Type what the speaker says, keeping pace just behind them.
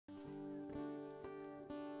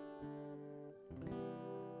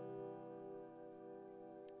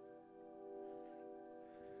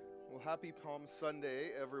Happy Palm Sunday,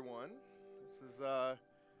 everyone. This is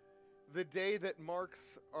the day that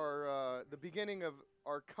marks our the beginning of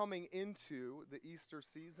our coming into the Easter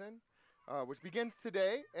season, which begins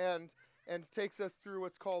today and takes us through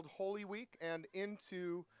what's called Holy Week and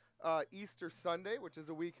into Easter Sunday, which is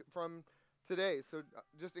a week from today. So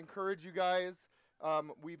just encourage you guys.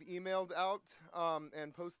 We've emailed out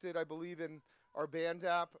and posted, I believe, in our band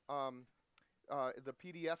app. The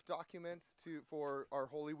PDF documents for our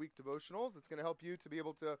Holy Week devotionals. It's going to help you to be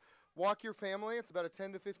able to walk your family. It's about a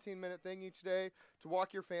 10 to 15 minute thing each day to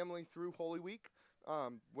walk your family through Holy Week,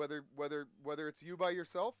 whether it's you by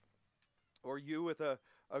yourself or you with a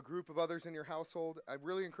group of others in your household. I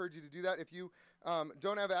really encourage you to do that. If you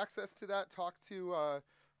don't have access to that, talk to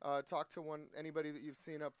anybody that you've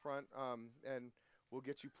seen up front, and we'll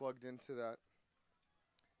get you plugged into that.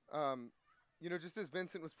 Just as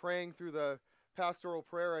Vincent was praying through the pastoral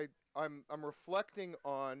prayer, I'm reflecting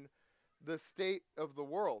on the state of the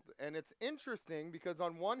world. And it's interesting because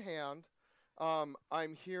on one hand,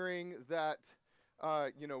 I'm hearing that,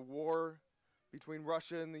 war between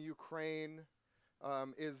Russia and the Ukraine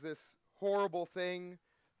is this horrible thing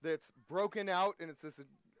that's broken out, and it's this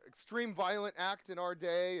extreme violent act in our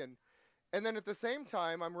day. And then at the same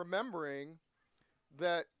time, I'm remembering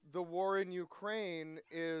that the war in Ukraine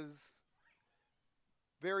is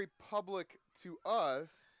very public to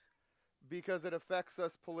us because it affects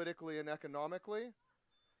us politically and economically,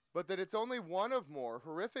 but that it's only one of more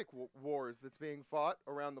horrific wars that's being fought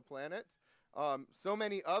around the planet. So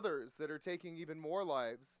many others that are taking even more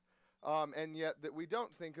lives, and yet that we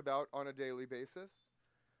don't think about on a daily basis.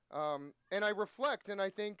 And I reflect, and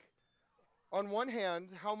I think, on one hand,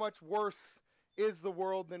 how much worse is the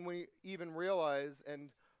world than we even realize, and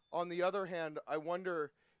on the other hand, I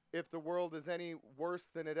wonder if the world is any worse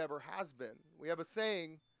than it ever has been. We have a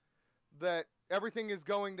saying that everything is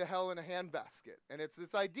going to hell in a handbasket. And it's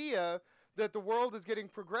this idea that the world is getting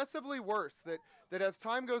progressively worse, that as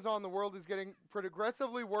time goes on, the world is getting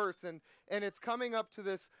progressively worse, and it's coming up to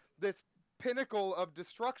this pinnacle of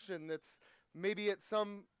destruction that's maybe at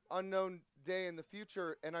some unknown day in the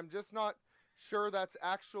future, and I'm just not sure that's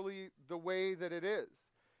actually the way that it is.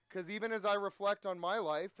 Because even as I reflect on my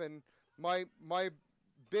life, and my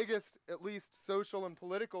biggest, at least social and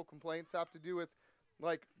political complaints have to do with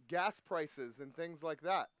like gas prices and things like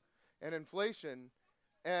that and inflation.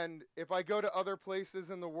 And if I go to other places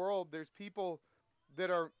in the world, there's people that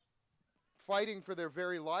are fighting for their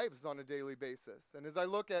very lives on a daily basis. And as I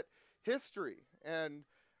look at history and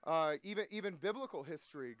even biblical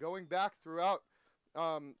history going back throughout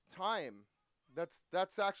time,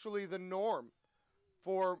 that's actually the norm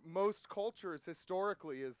for most cultures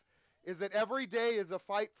historically, is that every day is a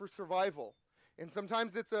fight for survival. And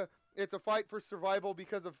sometimes it's a fight for survival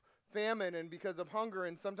because of famine and because of hunger,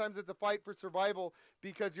 and sometimes it's a fight for survival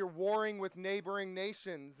because you're warring with neighboring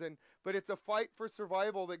nations. But it's a fight for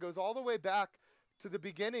survival that goes all the way back to the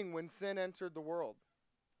beginning when sin entered the world.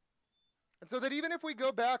 And so that even if we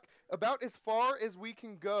go back about as far as we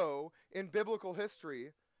can go in biblical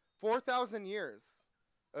history, 4,000 years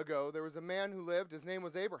ago, there was a man who lived, his name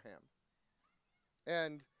was Abraham.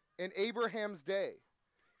 And in Abraham's day,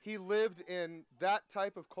 he lived in that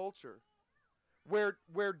type of culture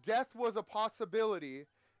where death was a possibility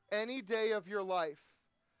any day of your life,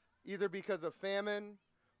 either because of famine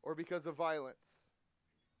or because of violence.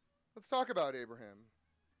 Let's talk about Abraham.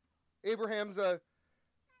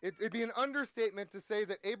 It'd be an understatement to say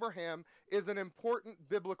that Abraham is an important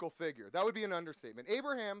biblical figure. That would be an understatement.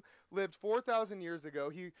 Abraham lived 4,000 years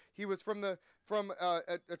ago. He was from a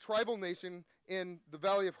tribal nation in the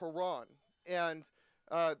Valley of Haran. And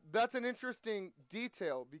that's an interesting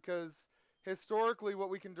detail because historically what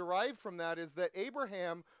we can derive from that is that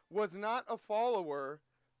Abraham was not a follower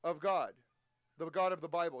of God, the God of the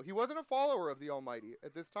Bible. He wasn't a follower of the Almighty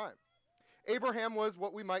at this time. Abraham was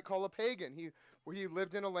what we might call a pagan. He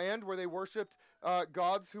lived in a land where they worshipped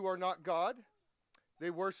gods who are not God. They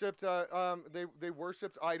worshipped they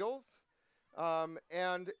worshipped idols,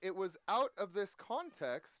 and it was out of this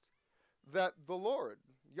context that the Lord,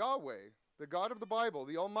 Yahweh, the God of the Bible,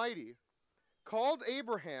 the Almighty, called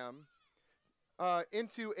Abraham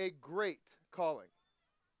into a great calling.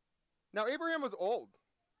 Now, Abraham was old.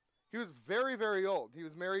 He was very, very old. He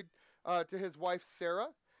was married to his wife Sarah,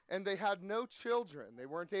 and they had no children. They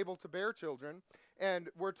weren't able to bear children. And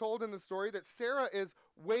we're told in the story that Sarah is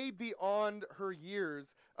way beyond her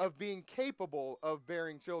years of being capable of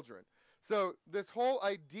bearing children. So this whole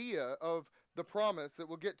idea of the promise that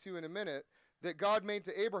we'll get to in a minute that God made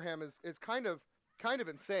to Abraham is kind of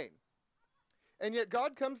insane. And yet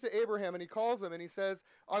God comes to Abraham and he calls him and he says,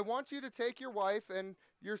 I want you to take your wife and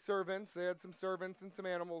your servants. They had some servants and some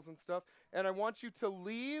animals and stuff. And I want you to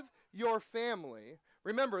leave your family.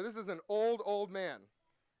 Remember, this is an old man.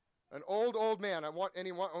 An old man.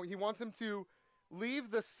 He wants him to leave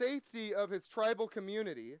the safety of his tribal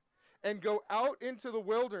community and go out into the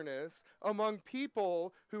wilderness among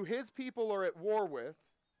people who his people are at war with.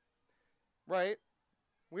 Right?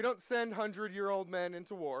 We don't send 100-year-old men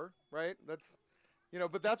into war, right? But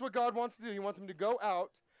that's what God wants to do. He wants him to go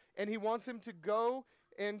out, and he wants him to go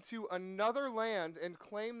into another land and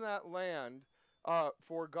claim that land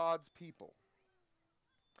for God's people.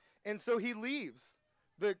 And so he leaves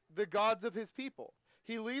the gods of his people.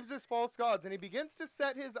 He leaves his false gods, and he begins to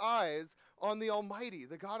set his eyes on the Almighty,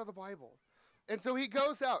 the God of the Bible. And so he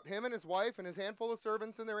goes out, him and his wife and his handful of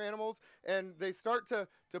servants and their animals, and they start to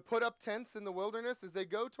put up tents in the wilderness as they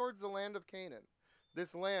go towards the land of Canaan,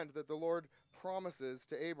 this land that the Lord promises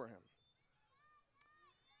to Abraham.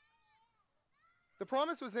 The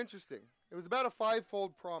promise was interesting. It was about a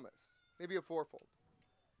 5-fold promise, maybe a 4-fold.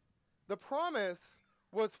 The promise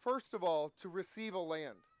was, first of all, to receive a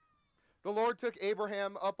land. The Lord took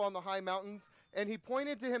Abraham up on the high mountains, and he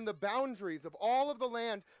pointed to him the boundaries of all of the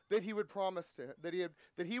land that he would promise to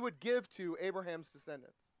that he would give to Abraham's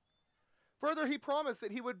descendants. Further, he promised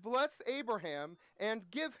that he would bless Abraham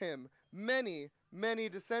and give him many, many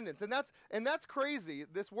descendants. And that's crazy.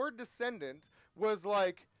 This word descendant was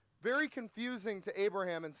like very confusing to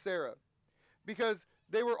Abraham and Sarah because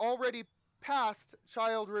they were already past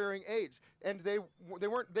child-rearing age, and they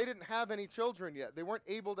didn't have any children yet. They weren't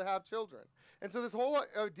able to have children. And so this whole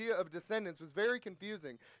idea of descendants was very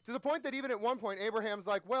confusing, to the point that even at one point Abraham's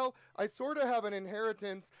like, well, I sort of have an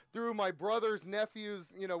inheritance through my brother's nephews,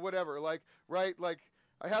 whatever, right?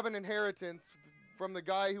 I have an inheritance from the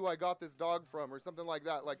guy who I got this dog from, or something like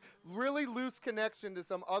that. Like, really loose connection to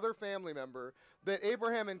some other family member that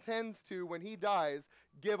Abraham intends to, when he dies,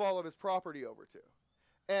 give all of his property over to.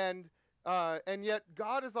 And yet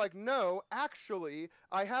God is like, no, actually,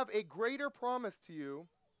 I have a greater promise to you.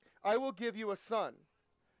 I will give you a son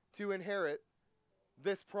to inherit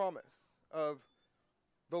this promise of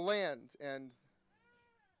the land and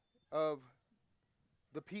of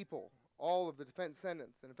the people, all of the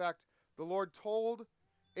descendants. And in fact, the Lord told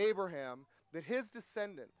Abraham that his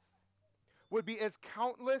descendants would be as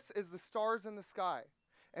countless as the stars in the sky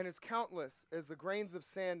and as countless as the grains of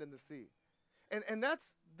sand in the sea. And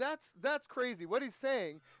that's crazy. What he's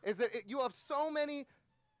saying is that you have so many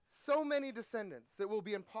descendants that will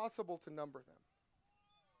be impossible to number them.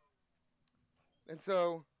 And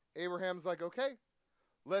so Abraham's like, okay,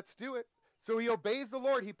 let's do it. So he obeys the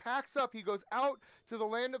Lord. He packs up. He goes out to the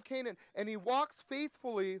land of Canaan, and he walks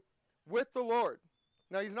faithfully with the Lord.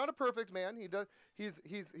 Now, he's not a perfect man.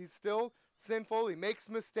 He's still sinful. He makes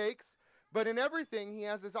mistakes. But in everything, he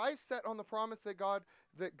has his eyes set on the promise that God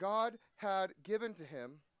had given to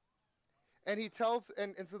him. And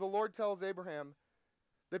so the Lord tells Abraham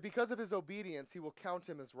that because of his obedience, he will count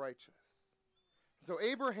him as righteous. So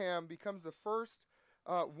Abraham becomes the first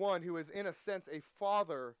one who is, in a sense, a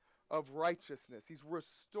father of righteousness. He's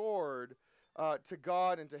restored to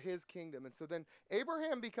God and to his kingdom. And so then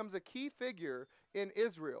Abraham becomes a key figure in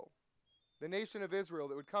Israel, the nation of Israel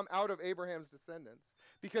that would come out of Abraham's descendants,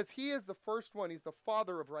 because he is the first one. He's the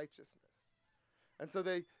father of righteousness. And so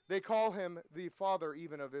they call him the father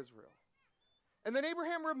even of Israel. And then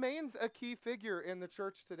Abraham remains a key figure in the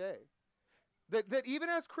church today. That even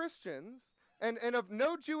as Christians, and of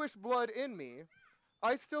no Jewish blood in me,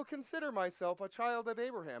 I still consider myself a child of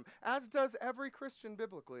Abraham, as does every Christian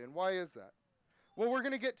biblically. And why is that? Well, we're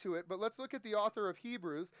going to get to it, but let's look at the author of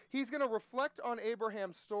Hebrews. He's going to reflect on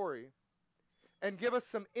Abraham's story and give us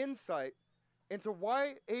some insight into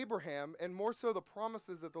why Abraham, and more so the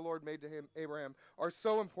promises that the Lord made to Abraham, are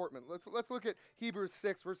so important. Let's look at Hebrews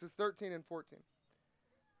 6, verses 13 and 14.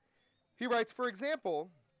 He writes, for example,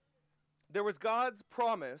 there was God's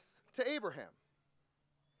promise to Abraham.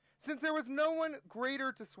 Since there was no one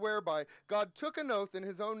greater to swear by, God took an oath in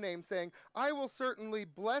his own name, saying, I will certainly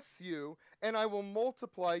bless you, and I will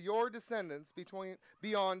multiply your descendants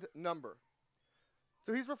beyond number.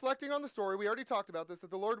 So he's reflecting on the story. We already talked about this,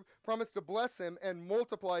 that the Lord promised to bless him and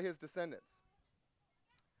multiply his descendants.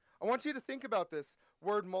 I want you to think about this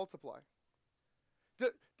word multiply.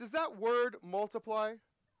 Does that word multiply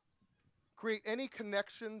create any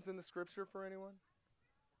connections in the scripture for anyone?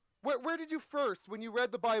 Where did you first, when you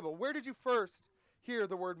read the Bible, where did you first hear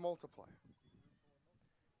the word multiply?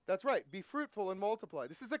 That's right, be fruitful and multiply.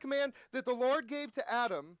 This is the command that the Lord gave to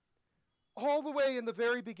Adam all the way in the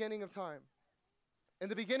very beginning of time. In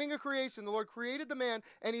the beginning of creation, the Lord created the man,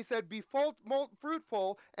 and he said, be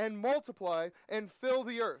fruitful and multiply and fill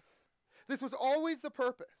the earth. This was always the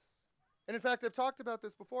purpose. And in fact, I've talked about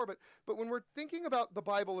this before, but when we're thinking about the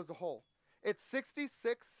Bible as a whole, it's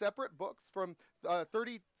 66 separate books from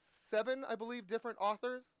 37, I believe, different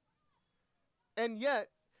authors. And yet,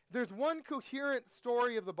 there's one coherent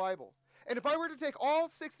story of the Bible. And if I were to take all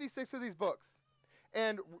 66 of these books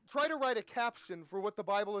and try to write a caption for what the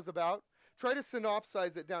Bible is about, try to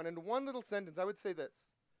synopsize it down into one little sentence, I would say this,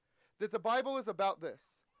 that the Bible is about this,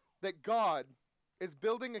 that God is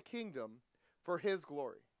building a kingdom for his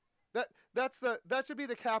glory. That should be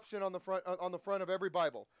the caption on the front of every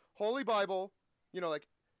Bible. Holy Bible, like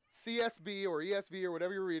CSB or ESV or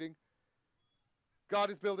whatever you're reading. God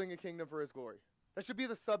is building a kingdom for his glory. That should be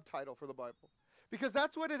the subtitle for the Bible. Because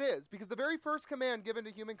that's what it is. Because the very first command given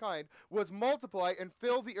to humankind was multiply and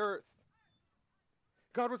fill the earth.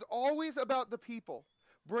 God was always about the people,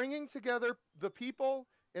 bringing together the people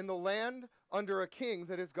in the land under a king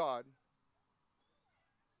that is God.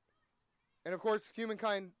 And of course,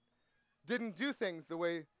 humankind didn't do things the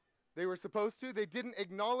way they were supposed to. They didn't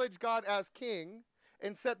acknowledge God as king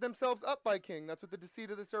and set themselves up by king. That's what the deceit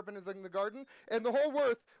of the serpent is in the garden. And the whole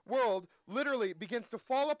world literally begins to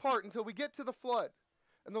fall apart until we get to the flood.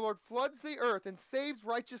 And the Lord floods the earth and saves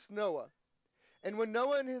righteous Noah. And when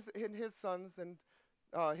Noah and his sons and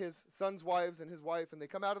his sons' wives and his wife, and they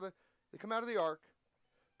come out of the ark,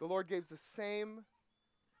 the Lord gives the same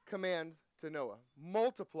command to Noah: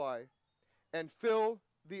 multiply and fill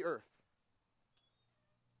the earth.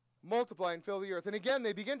 Multiply and fill the earth. And again,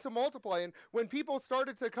 they begin to multiply. And when people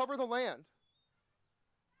started to cover the land,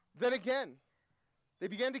 then again, they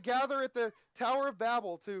began to gather at the Tower of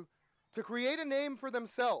Babel to create a name for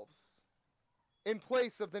themselves in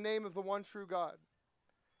place of the name of the one true God.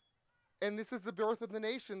 And this is the birth of the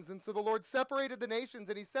nations. And so the Lord separated the nations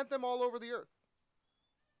and he sent them all over the earth.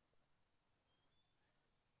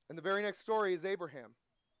 And the very next story is Abraham,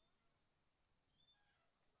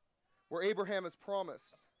 where Abraham is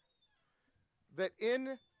promised that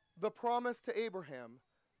in the promise to Abraham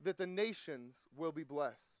that the nations will be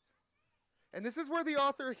blessed. And this is where the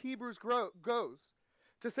author of Hebrews goes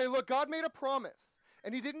to say, look, God made a promise.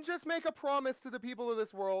 And he didn't just make a promise to the people of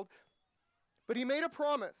this world, but he made a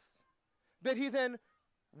promise that he then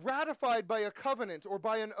ratified by a covenant or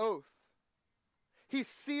by an oath. He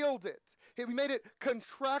sealed it. He made it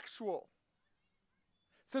contractual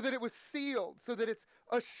so that it was sealed, so that it's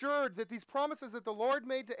assured that these promises that the Lord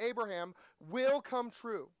made to Abraham will come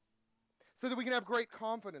true, so that we can have great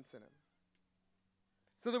confidence in him.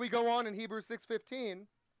 So that we go on in Hebrews 6:15,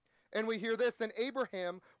 and we hear this: then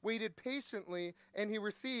Abraham waited patiently, and he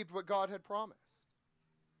received what God had promised.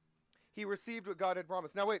 He received what God had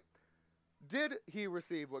promised. Now wait, did he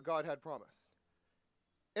receive what God had promised?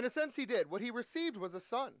 In a sense, he did. What he received was a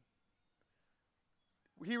son.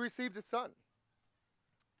 He received a son.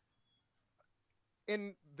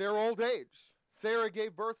 In their old age, Sarah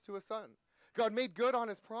gave birth to a son. God made good on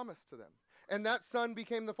his promise to them. And that son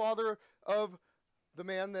became the father of the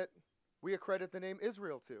man that we accredit the name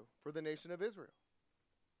Israel to, for the nation of Israel.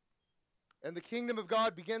 And the kingdom of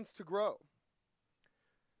God begins to grow.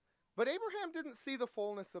 But Abraham didn't see the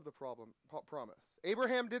fullness of the promise.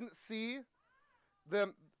 Abraham didn't see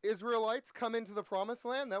the Israelites come into the promised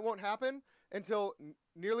land. That won't happen until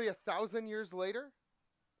nearly 1,000 years later.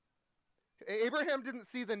 Abraham didn't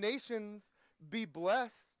see the nations be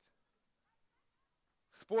blessed.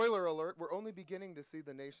 Spoiler alert, we're only beginning to see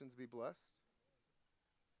the nations be blessed.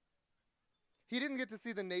 He didn't get to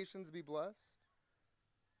see the nations be blessed.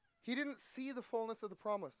 He didn't see the fullness of the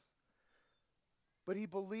promise. But he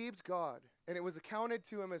believed God, and it was accounted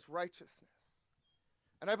to him as righteousness.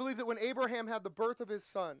 And I believe that when Abraham had the birth of his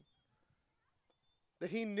son, that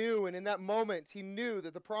he knew, and in that moment, he knew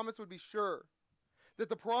that the promise would be sure. That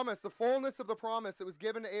the promise, the fullness of the promise that was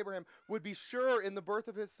given to Abraham would be sure in the birth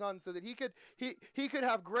of his son, so that he could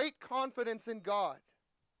have great confidence in God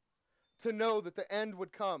to know that the end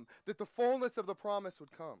would come, that the fullness of the promise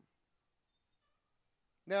would come.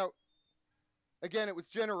 Now, again, it was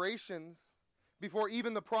generations before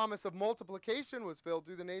even the promise of multiplication was filled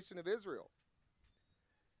through the nation of Israel.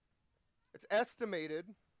 It's estimated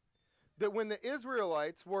that when the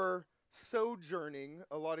Israelites were sojourning,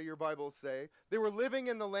 a lot of your Bibles say, they were living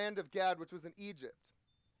in the land of Gad, which was in Egypt.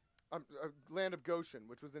 Land of Goshen,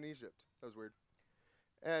 which was in Egypt. That was weird.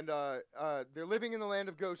 And they're living in the land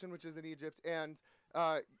of Goshen, which is in Egypt. And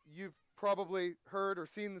you've probably heard or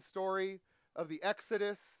seen the story of the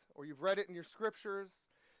Exodus, or you've read it in your scriptures.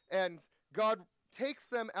 And God takes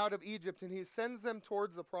them out of Egypt and he sends them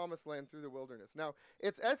towards the promised land through the wilderness. Now,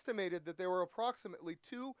 it's estimated that there were approximately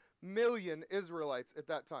 2 million Israelites at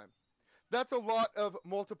that time. That's a lot of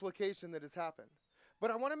multiplication that has happened.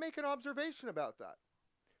 But I want to make an observation about that.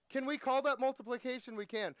 Can we call that multiplication? We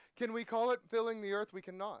can. Can we call it filling the earth? We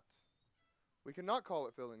cannot. We cannot call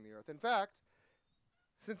it filling the earth. In fact,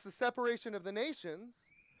 since the separation of the nations,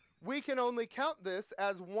 we can only count this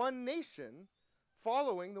as one nation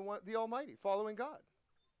following the Almighty, following God.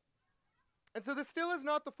 And so this still is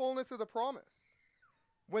not the fullness of the promise.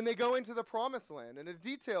 When they go into the promised land, and a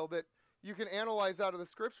detail that you can analyze out of the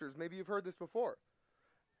scriptures, maybe you've heard this before.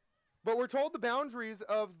 But we're told the boundaries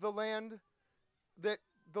of the land that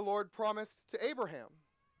the Lord promised to Abraham.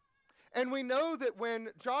 And we know that when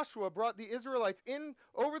Joshua brought the Israelites in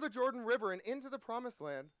over the Jordan River and into the promised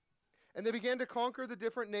land, and they began to conquer the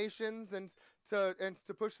different nations and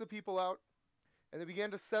to push the people out, and they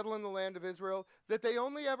began to settle in the land of Israel, that they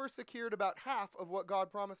only ever secured about half of what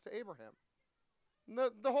God promised to Abraham.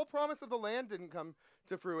 The whole promise of the land didn't come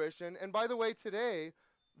to fruition. And by the way, today,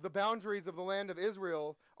 the boundaries of the land of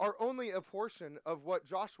Israel are only a portion of what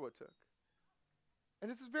Joshua took. And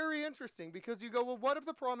this is very interesting because you go, well, what of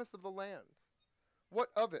the promise of the land? What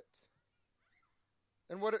of it?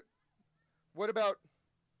 And what about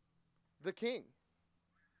the king?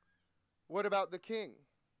 What about the king?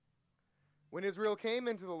 When Israel came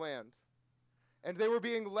into the land, and they were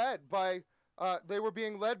being led by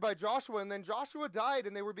Joshua, and then Joshua died,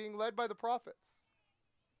 and they were being led by the prophets.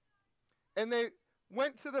 And they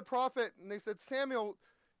went to the prophet, and they said, Samuel,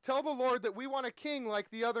 tell the Lord that we want a king like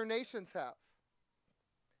the other nations have.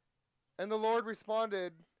 And the Lord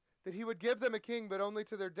responded that he would give them a king, but only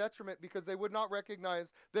to their detriment, because they would not recognize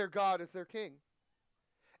their God as their king.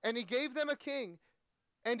 And he gave them a king.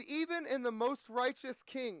 And even in the most righteous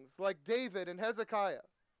kings, like David and Hezekiah,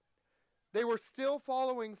 they were still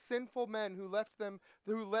following sinful men who led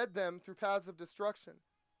them through paths of destruction.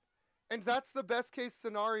 And that's the best case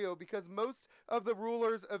scenario, because most of the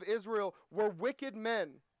rulers of Israel were wicked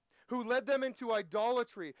men who led them into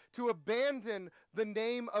idolatry, to abandon the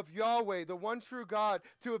name of Yahweh, the one true God,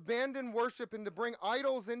 to abandon worship and to bring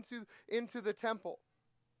idols into the temple,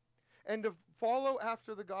 and to follow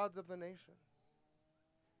after the gods of the nations.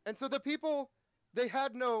 And so the people, they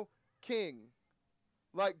had no king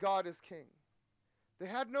like God is king. They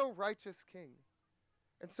had no righteous king.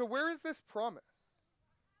 And so where is this promise?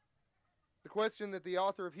 The question that the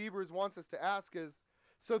author of Hebrews wants us to ask is,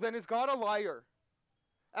 so then is God a liar?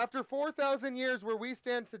 After 4,000 years where we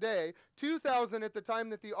stand today, 2,000 at the time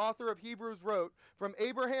that the author of Hebrews wrote, from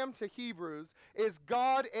Abraham to Hebrews, is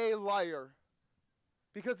God a liar?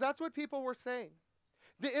 Because that's what people were saying.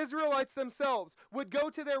 The Israelites themselves would go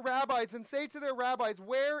to their rabbis and say to their rabbis,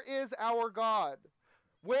 where is our God?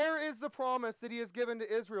 Where is the promise that he has given to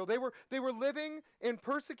Israel? They were living in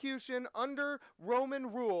persecution under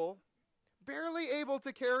Roman rule, barely able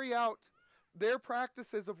to carry out their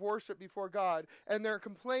practices of worship before God, and they're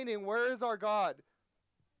complaining, where is our God?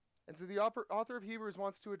 And so the author of Hebrews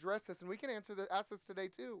wants to address this, and we can ask this today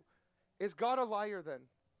too. Is God a liar then?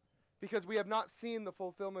 Because we have not seen the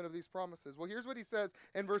fulfillment of these promises. Well, here's what he says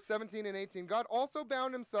in verse 17 and 18. God also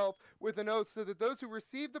bound himself with an oath so that those who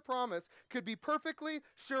received the promise could be perfectly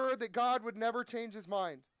sure that God would never change his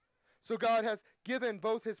mind. So God has given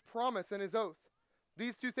both his promise and his oath.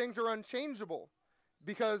 These two things are unchangeable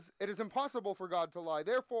because it is impossible for God to lie.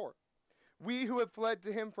 Therefore, we who have fled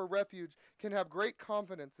to him for refuge can have great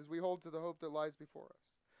confidence as we hold to the hope that lies before us.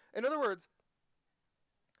 In other words,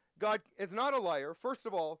 God is not a liar, first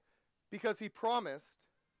of all, because he promised,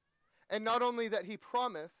 and not only that he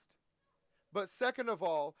promised, but second of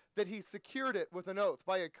all, that he secured it with an oath,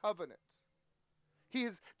 by a covenant. He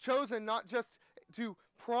has chosen not just to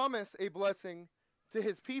promise a blessing to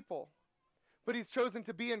his people, but he's chosen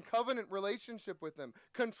to be in covenant relationship with them,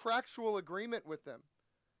 contractual agreement with them.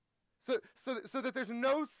 So that there's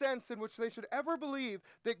no sense in which they should ever believe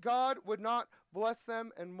that God would not bless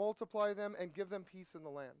them and multiply them and give them peace in the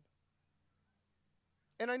land.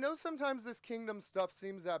 And I know sometimes this kingdom stuff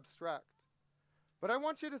seems abstract, but I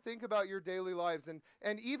want you to think about your daily lives.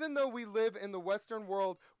 And even though we live in the Western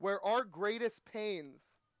world where our greatest pains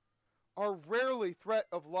are rarely threat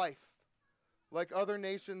of life, like other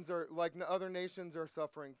nations are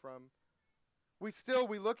suffering from,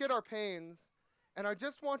 we look at our pains, and I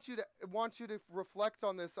just want you to reflect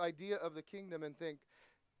on this idea of the kingdom and think,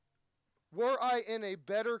 were I in a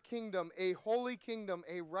better kingdom, a holy kingdom,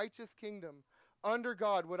 a righteous kingdom, under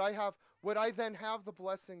God, would I then have the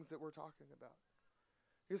blessings that we're talking about?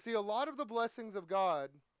 You see, a lot of the blessings of God,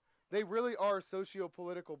 they really are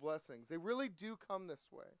socio-political blessings. They really do come this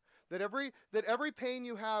way. That every pain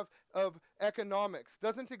you have of economics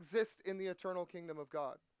doesn't exist in the eternal kingdom of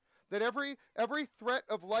God. That every threat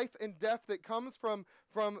of life and death that comes from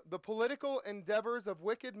the political endeavors of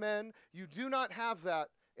wicked men, you do not have that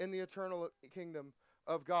in the eternal kingdom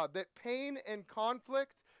of God. That pain and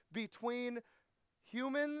conflict between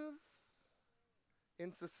humans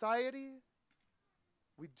in society,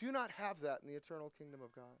 we do not have that in the eternal kingdom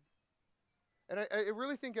of God. And I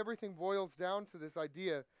really think everything boils down to this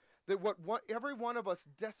idea that what every one of us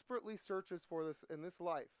desperately searches for this in this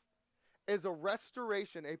life is a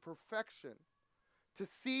restoration, a perfection, to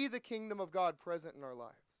see the kingdom of God present in our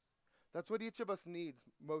lives. That's what each of us needs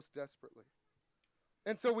most desperately.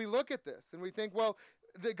 And so we look at this and we think, well,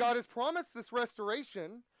 that God has promised this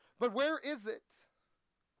restoration, but where is it?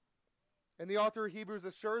 And the author of Hebrews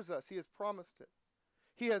assures us he has promised it.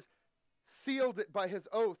 He has sealed it by his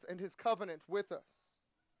oath and his covenant with us.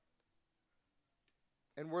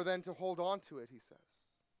 And we're then to hold on to it, he says.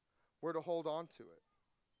 We're to hold on to it.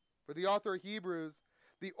 For the author of Hebrews,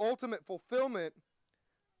 the ultimate fulfillment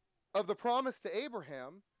of the promise to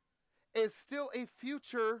Abraham is still a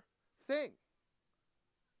future thing.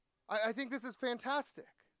 I think this is fantastic.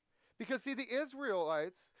 Because see, the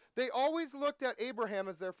Israelites, they always looked at Abraham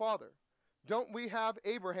as their father. Don't we have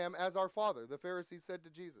Abraham as our father? The Pharisees said to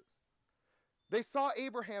Jesus. They saw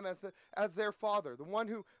Abraham as their father, the one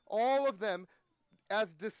who all of them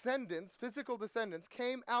as descendants, physical descendants,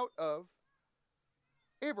 came out of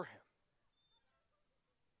Abraham.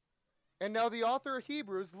 And now the author of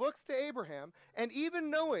Hebrews looks to Abraham, and even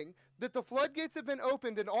knowing that the floodgates have been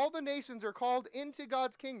opened and all the nations are called into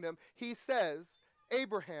God's kingdom, he says,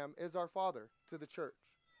 Abraham is our father to the church.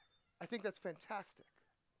 I think that's fantastic.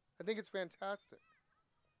 I think it's fantastic.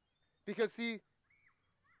 Because see,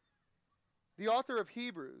 the author of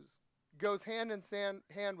Hebrews goes hand in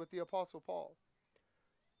hand with the Apostle Paul.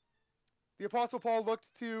 The Apostle Paul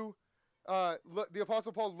looked to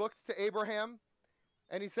Abraham,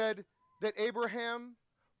 and he said that Abraham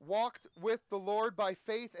walked with the Lord by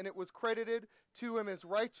faith, and it was credited to him as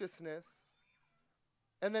righteousness.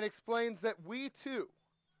 And then explains that we too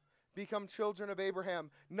become children of Abraham,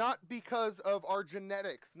 not because of our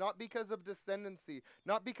genetics, not because of descendancy,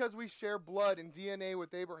 not because we share blood and DNA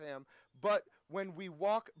with Abraham, but when we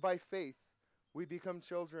walk by faith, we become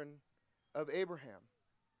children of Abraham.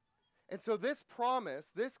 And so this promise,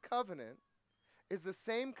 this covenant, is the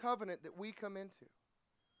same covenant that we come into.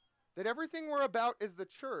 That everything we're about as the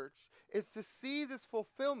church is to see this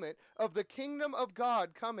fulfillment of the kingdom of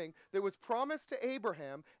God coming that was promised to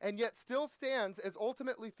Abraham and yet still stands as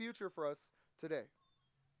ultimately future for us today.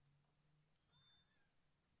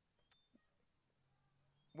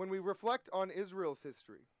 When we reflect on Israel's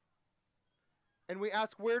history and we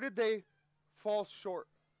ask, where did they fall short?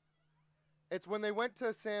 It's when they went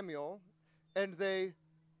to Samuel and they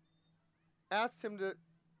asked him to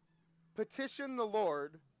petition the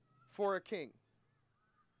Lord for a king.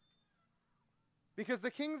 Because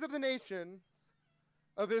the kings of the nation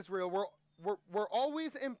of Israel were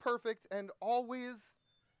always imperfect and always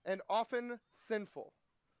and often sinful,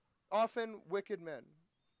 often wicked men.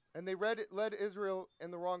 And they led Israel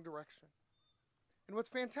in the wrong direction. And what's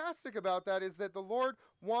fantastic about that is that the Lord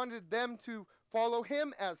wanted them to follow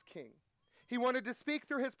him as king. He wanted to speak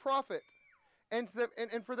through his prophet and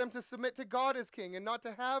for them to submit to God as king and not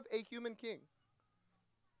to have a human king.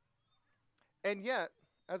 And yet,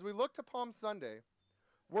 as we look to Palm Sunday,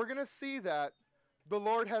 we're going to see that the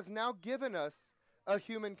Lord has now given us a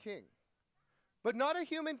human king. But not a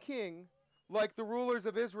human king like the rulers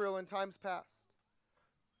of Israel in times past,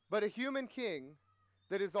 but a human king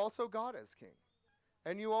that is also God as king.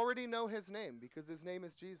 And you already know his name because his name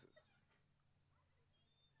is Jesus.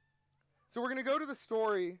 So we're going to go to the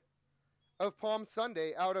story of Palm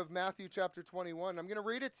Sunday out of Matthew chapter 21. I'm going to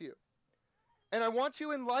read it to you. And I want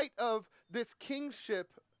you, in light of this kingship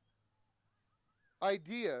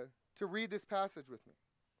idea, to read this passage with me.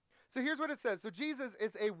 So here's what it says. So Jesus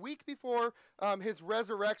is a week before his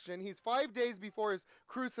resurrection. He's 5 days before his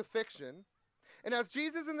crucifixion. And as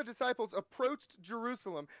Jesus and the disciples approached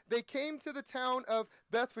Jerusalem, they came to the town of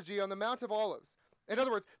Bethphage on the Mount of Olives. In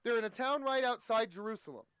other words, they're in a town right outside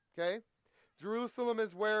Jerusalem, okay? Jerusalem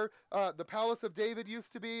is where the palace of David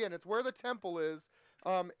used to be, and it's where the temple is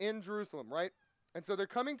in Jerusalem, right? And so they're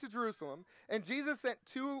coming to Jerusalem, and Jesus sent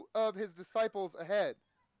two of his disciples ahead,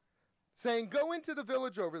 saying, "Go into the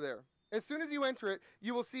village over there. As soon as you enter it,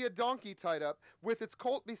 you will see a donkey tied up with its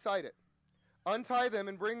colt beside it. Untie them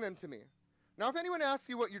and bring them to me. Now if anyone asks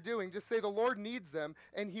you what you're doing, just say the Lord needs them,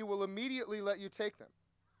 and he will immediately let you take them."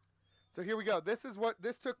 So here we go. This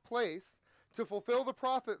took place to fulfill the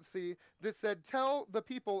prophecy that said, "Tell the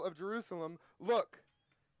people of Jerusalem, look,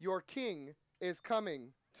 your king is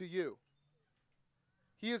coming to you.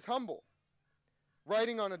 He is humble,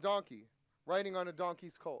 riding on a donkey, riding on a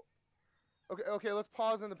donkey's colt." Okay, let's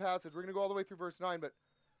pause in the passage. We're going to go all the way through verse 9, but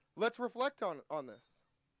let's reflect on this.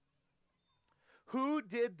 Who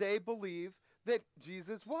did they believe that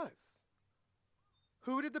Jesus was?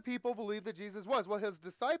 Who did the people believe that Jesus was? Well, his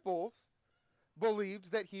disciples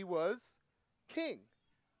believed that he was king.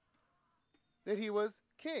 That he was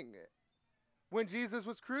king. When Jesus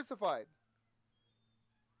was crucified,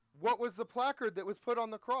 what was the placard that was put on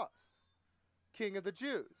the cross? King of the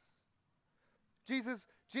Jews.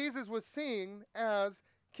 Jesus was seen as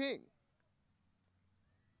king.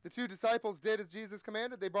 The two disciples did as Jesus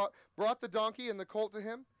commanded. They brought the donkey and the colt to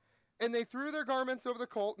him, and they threw their garments over the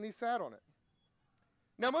colt, and he sat on it.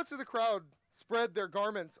 Now most of the crowd spread their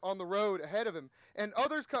garments on the road ahead of him, and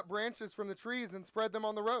others cut branches from the trees and spread them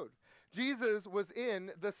on the road. Jesus was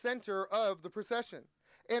in the center of the procession,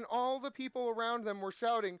 and all the people around them were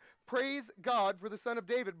shouting, "Praise God for the Son of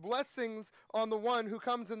David. Blessings on the one who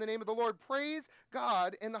comes in the name of the Lord. Praise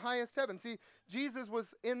God in the highest heaven." See, Jesus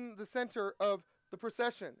was in the center of the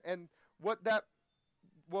procession, and that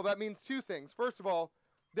means two things. First of all,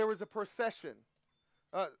 there was a procession,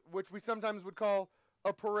 which we sometimes would call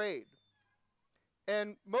a parade.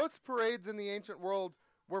 And most parades in the ancient world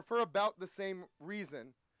were for about the same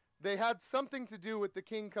reason. They had something to do with the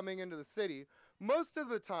king coming into the city. Most of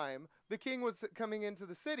the time, the king was coming into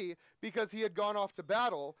the city because he had gone off to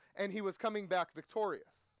battle and he was coming back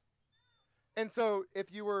victorious. And so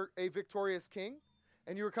if you were a victorious king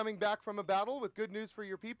and you were coming back from a battle with good news for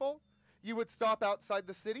your people, you would stop outside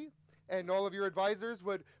the city, and all of your advisors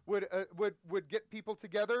would get people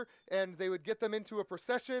together, and they would get them into a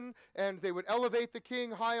procession, and they would elevate the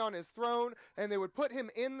king high on his throne, and they would put him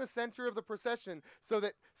in the center of the procession so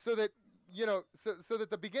that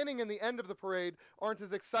the beginning and the end of the parade aren't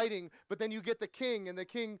as exciting, but then you get the king, and the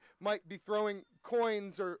king might be throwing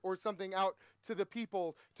coins or something out to the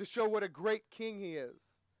people to show what a great king he is.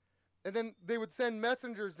 And then they would send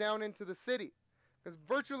messengers down into the city, because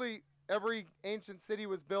virtually every ancient city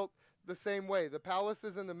was built the same way. The palace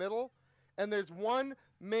is in the middle, and there's one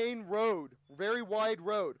main road, very wide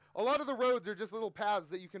road. A lot of the roads are just little paths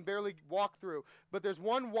that you can barely walk through, but there's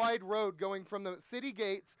one wide road going from the city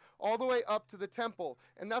gates all the way up to the temple,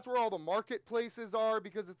 and that's where all the marketplaces are,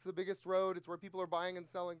 because it's the biggest road. It's where people are buying and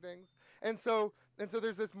selling things. And so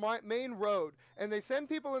there's this main road, and they send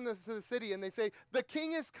people to the city, and they say, "The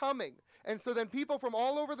king is coming." And so then people from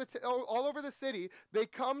all over the city, they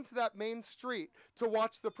come to that main street to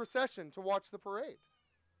watch the procession, to watch the parade.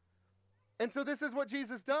 And so this is what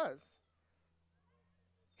Jesus does.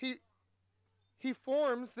 He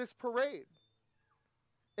forms this parade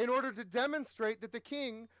in order to demonstrate that the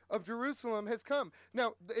king of Jerusalem has come.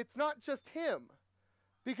 Now, it's not just him,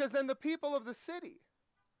 because then the people of the city,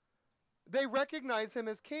 they recognize him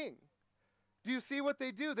as king. Do you see what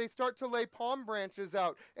they do? They start to lay palm branches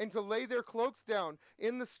out and to lay their cloaks down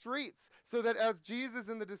in the streets, so that as Jesus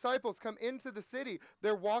and the disciples come into the city,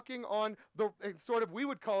 they're walking on we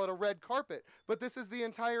would call it a red carpet. But this is the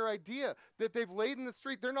entire idea, that they've laid in the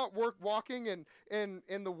street. They're not walking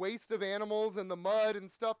in the waste of animals and the mud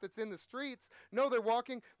and stuff that's in the streets. No, they're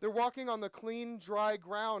walking on the clean, dry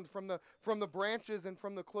ground from the branches and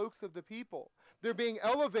from the cloaks of the people. They're being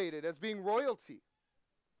elevated as being royalty.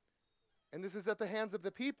 And this is at the hands of the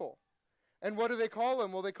people. And what do they call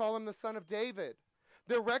him? Well, they call him the Son of David.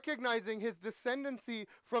 They're recognizing his descendancy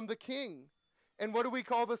from the king. And what do we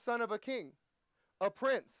call the son of a king? A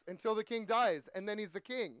prince, until the king dies, and then he's the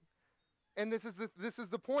king. And this is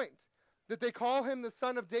the point, that they call him the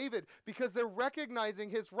Son of David, because they're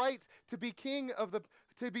recognizing his rights to be king of the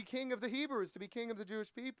Hebrews, to be king of the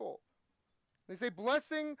Jewish people. They say,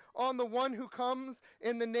 "Blessing on the one who comes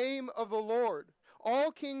in the name of the Lord."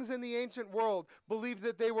 All kings in the ancient world believed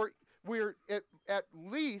that they were at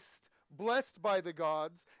least blessed by the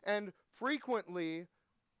gods, and frequently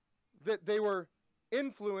that they were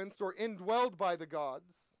influenced or indwelled by the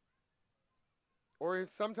gods, or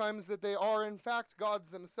sometimes that they are in fact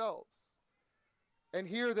gods themselves. And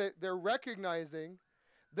here they're recognizing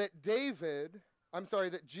that Jesus,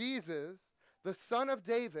 the Son of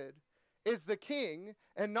David, is the king,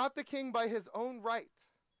 and not the king by his own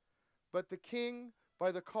right, but the king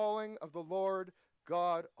by the calling of the Lord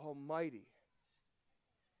God Almighty.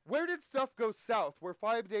 Where did stuff go south where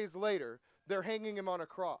 5 days later they're hanging him on a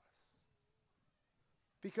cross?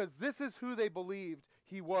 Because this is who they believed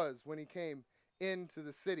he was when he came into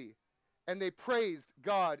the city, and they praised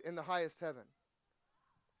God in the highest heaven.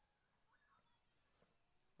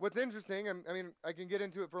 what's interesting, I mean, I can get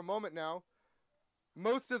into it for a moment now.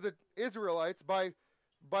 Most of the Israelites, by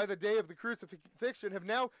the day of the crucifixion, have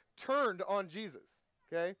now turned on Jesus.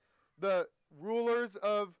 Okay, the rulers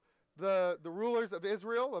of the rulers of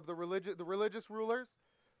Israel, of the religious rulers,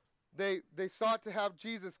 they sought to have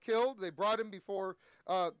Jesus killed. They brought him before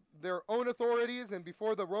their own authorities and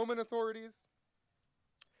before the Roman authorities.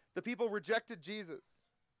 The people rejected Jesus.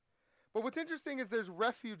 But what's interesting is there's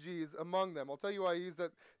refugees among them. I'll tell you why I use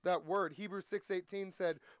that word. Hebrews 6:18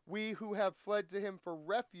 said, "We who have fled to him for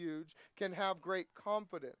refuge can have great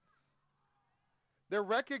confidence." They're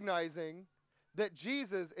recognizing that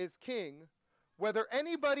Jesus is king, whether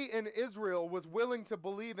anybody in Israel was willing to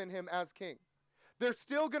believe in him as king. They're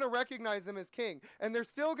still going to recognize him as king. And they're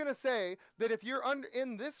still going to say that if you're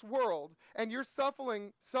in this world and you're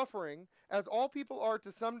suffering, as all people are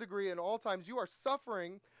to some degree in all times, you are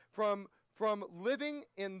suffering from living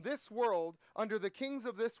in this world under the kings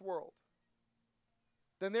of this world,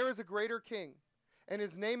 then there is a greater king, and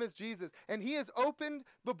his name is Jesus. And he has opened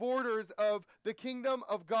the borders of the kingdom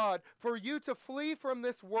of God for you to flee from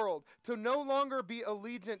this world, to no longer be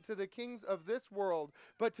allegiant to the kings of this world,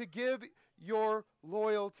 but to give your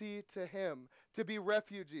loyalty to him, to be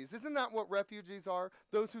refugees. Isn't that what refugees are?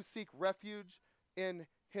 Those who seek refuge in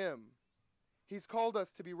him. He's called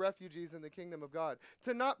us to be refugees in the kingdom of God.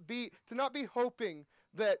 To not be hoping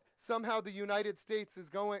that somehow the United States is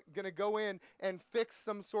going to go in and fix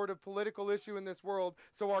some sort of political issue in this world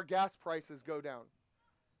so our gas prices go down.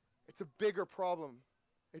 It's a bigger problem.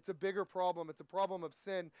 It's a bigger problem. It's a problem of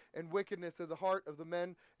sin and wickedness of the heart of the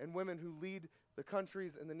men and women who lead the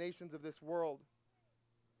countries and the nations of this world.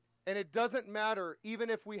 And it doesn't matter,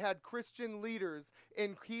 even if we had Christian leaders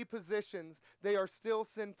in key positions, they are still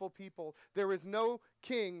sinful people. There is no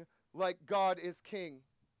king like God is king.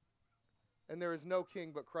 And there is no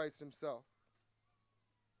king but Christ himself.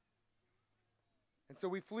 And so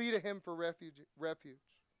we flee to him for refuge.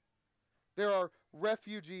 There are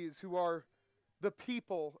refugees who are the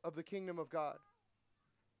people of the kingdom of God.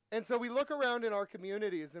 And so we look around in our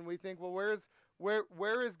communities and we think, well,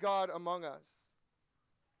 where is God among us?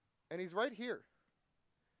 And he's right here.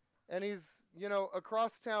 And he's,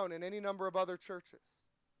 across town in any number of other churches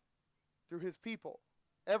through his people.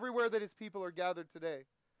 Everywhere that his people are gathered today,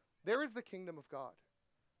 there is the kingdom of God.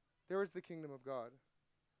 There is the kingdom of God.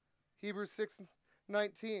 Hebrews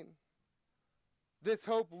 6:19. This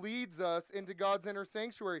hope leads us into God's inner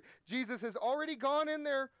sanctuary. Jesus has already gone in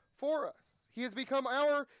there for us. He has become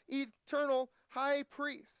our eternal high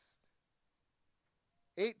priest.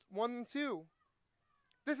 8:1-2.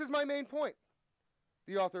 This is my main point,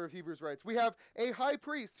 the author of Hebrews writes. We have a high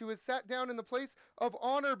priest who has sat down in the place of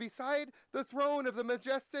honor beside the throne of the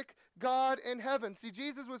majestic God in heaven. See,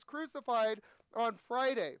 Jesus was crucified on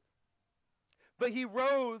Friday, but he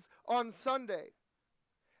rose on Sunday.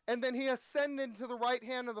 And then he ascended to the right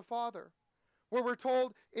hand of the Father, where we're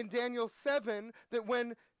told in Daniel 7 that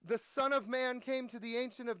when the Son of Man came to the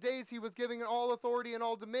Ancient of Days, he was giving all authority and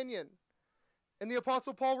all dominion. And the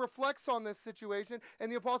Apostle Paul reflects on this situation,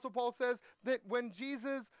 and the Apostle Paul says that when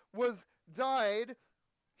Jesus died,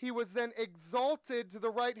 he was then exalted to the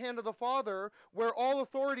right hand of the Father, where all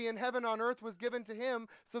authority in heaven and on earth was given to him,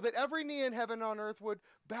 so that every knee in heaven and on earth would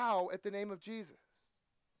bow at the name of Jesus.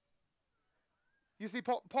 You see,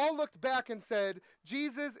 Paul looked back and said,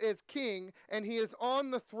 Jesus is king, and he is on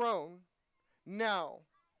the throne now.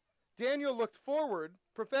 Daniel looked forward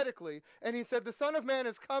prophetically, and he said, the Son of Man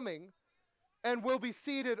is coming and will be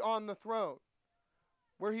seated on the throne,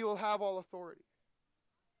 where he will have all authority.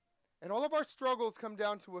 And all of our struggles come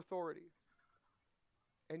down to authority.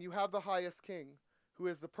 And you have the highest king, who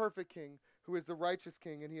is the perfect king, who is the righteous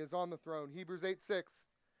king, and he is on the throne. Hebrews 8:6.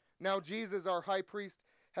 Now Jesus, our high priest,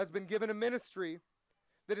 has been given a ministry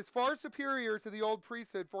that is far superior to the old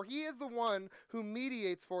priesthood, for he is the one who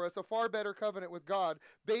mediates for us a far better covenant with God,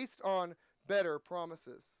 based on better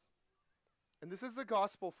promises. And this is the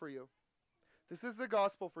gospel for you. This is the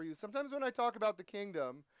gospel for you. Sometimes when I talk about the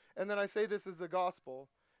kingdom, and then I say this is the gospel,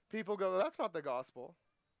 people go, that's not the gospel.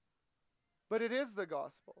 But it is the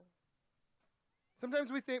gospel. Sometimes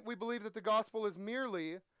we believe that the gospel is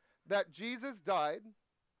merely that Jesus died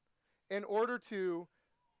in order to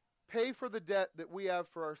pay for the debt that we have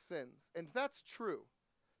for our sins. And that's true,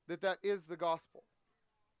 that is the gospel.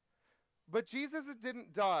 But Jesus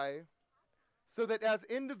didn't die so that as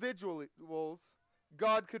individuals,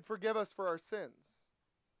 God could forgive us for our sins.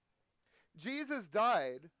 Jesus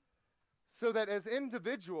died so that as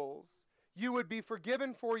individuals, you would be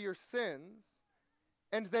forgiven for your sins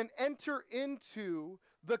and then enter into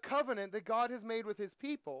the covenant that God has made with his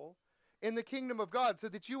people, in the kingdom of God, so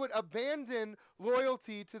that you would abandon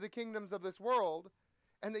loyalty to the kingdoms of this world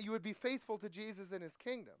and that you would be faithful to Jesus and his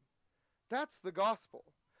kingdom. That's the gospel.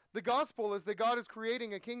 The gospel is that God is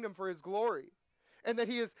creating a kingdom for his glory, and that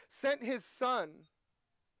he has sent his son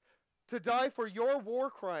to die for your war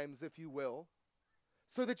crimes, if you will,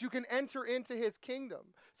 so that you can enter into his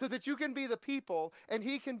kingdom, so that you can be the people and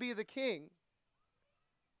he can be the king.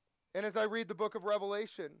 And as I read the book of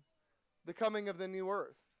Revelation, the coming of the new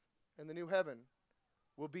earth and the new heaven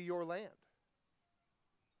will be your land.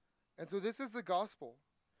 And so this is the gospel.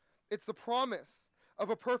 It's the promise of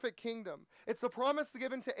a perfect kingdom. It's the promise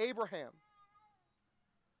given to Abraham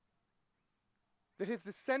that his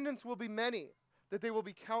descendants will be many, that they will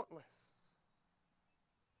be countless,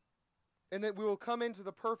 and that we will come into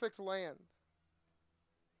the perfect land.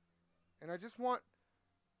 And I just want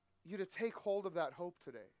you to take hold of that hope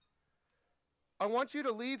today. I want you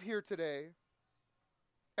to leave here today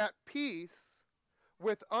at peace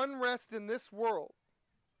with unrest in this world.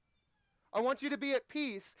 I want you to be at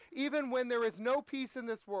peace even when there is no peace in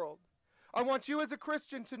this world. I want you as a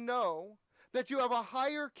Christian to know that you have a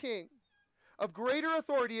higher king of greater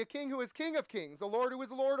authority, a king who is King of kings, a Lord who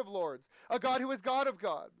is Lord of lords, a God who is God of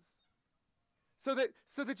gods, so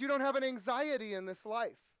that you don't have an anxiety in this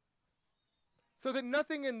life, so that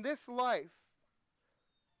nothing in this life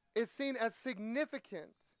is seen as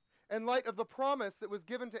significant in light of the promise that was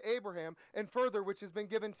given to Abraham and further which has been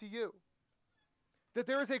given to you. That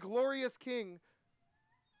there is a glorious king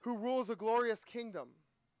who rules a glorious kingdom,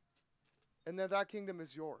 and that kingdom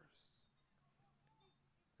is yours.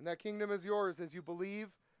 And that kingdom is yours as you believe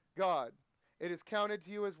God. It is counted to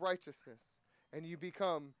you as righteousness, and you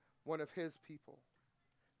become one of his people.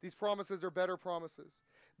 These promises are better promises,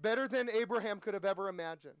 better than Abraham could have ever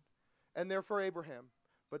imagined. And they're for Abraham,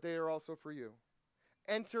 but they are also for you.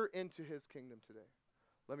 Enter into his kingdom today.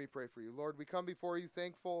 Let me pray for you. Lord, we come before you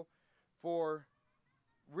thankful for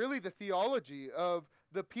really the theology of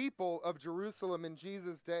the people of Jerusalem in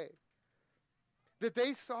Jesus' day. That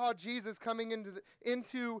they saw Jesus coming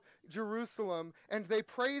into Jerusalem, and they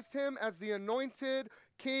praised him as the anointed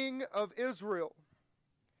king of Israel.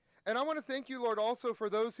 And I want to thank you, Lord, also for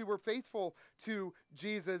those who were faithful to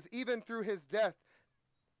Jesus, even through his death.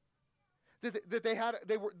 That they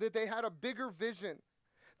had a bigger vision,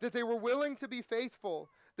 that they were willing to be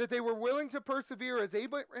faithful, that they were willing to persevere as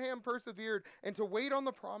Abraham persevered, and to wait on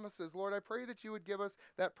the promises. Lord, I pray that you would give us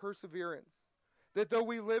that perseverance, that though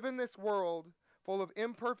we live in this world full of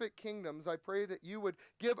imperfect kingdoms, I pray that you would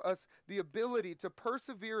give us the ability to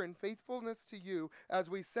persevere in faithfulness to you as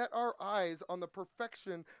we set our eyes on the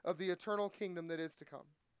perfection of the eternal kingdom that is to come.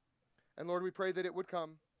 And Lord, we pray that it would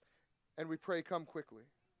come, and we pray come quickly.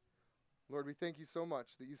 Lord, we thank you so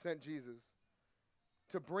much that you sent Jesus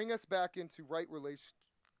to bring us back into right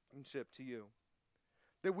relationship to you,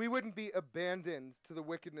 that we wouldn't be abandoned to the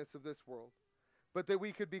wickedness of this world, but that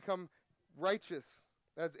we could become righteous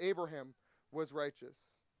as Abraham was righteous,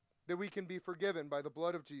 that we can be forgiven by the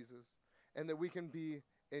blood of Jesus, and that we can be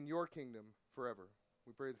in your kingdom forever.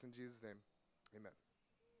 We pray this in Jesus' name. Amen.